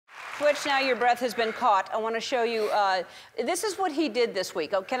Twitch, now your breath has been caught. I want to show you, this is what he did this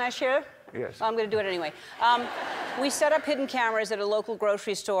week. Oh, can I share? Yes. I'm going to do it anyway. We set up hidden cameras at a local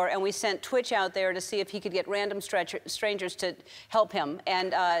grocery store, and we sent Twitch out there to see if he could get random strangers to help him.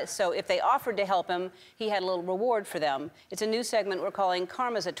 And so if they offered to help him, he had a little reward for them. It's a new segment we're calling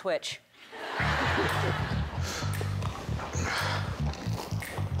Karma's at Twitch.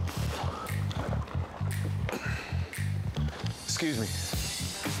 Excuse me.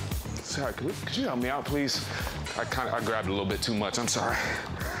 Sorry, could you help me out, please? I grabbed a little bit too much. I'm sorry.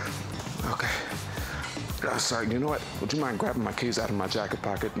 Okay. Sorry, you know what? Would you mind grabbing my keys out of my jacket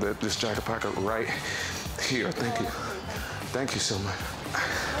pocket? This jacket pocket right here. Thank you. Thank you so much.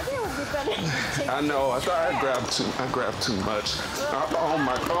 Maybe it would be better to take I know. I thought I grabbed too much. Oh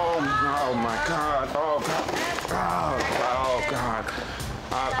my God. Oh God. Oh God.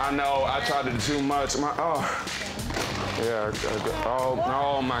 I know. I tried to do too much. Yeah.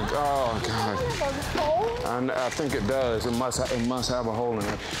 Oh my God. I think it does. It must have a hole in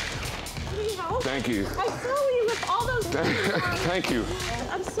it. Thank you. I saw you with all those Thank you.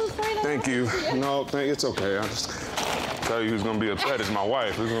 I'm so sorry. Thank you. No, it's okay. I just tell you who's gonna be upset is my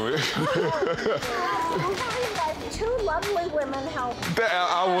wife. Who's gonna be... Two lovely women help.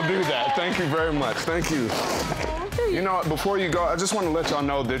 I will do that. Thank you very much. Thank you. You know what, before you go, I just want to let y'all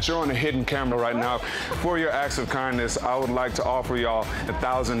know that you're on a hidden camera right now. For your acts of kindness, I would like to offer y'all a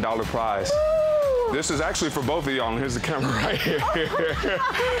 $1,000 prize. This is actually for both of y'all, and here's the camera right here.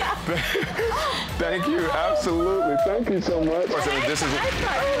 Thank you, absolutely. Thank you so much. I thought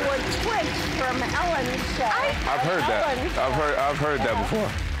you were Twitch from Ellen's show. I've heard that. I've heard that before.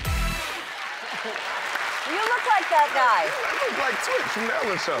 You look like that guy. You look like Twitch from the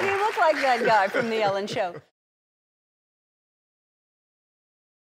Ellen Show. You look like that guy from the Ellen Show.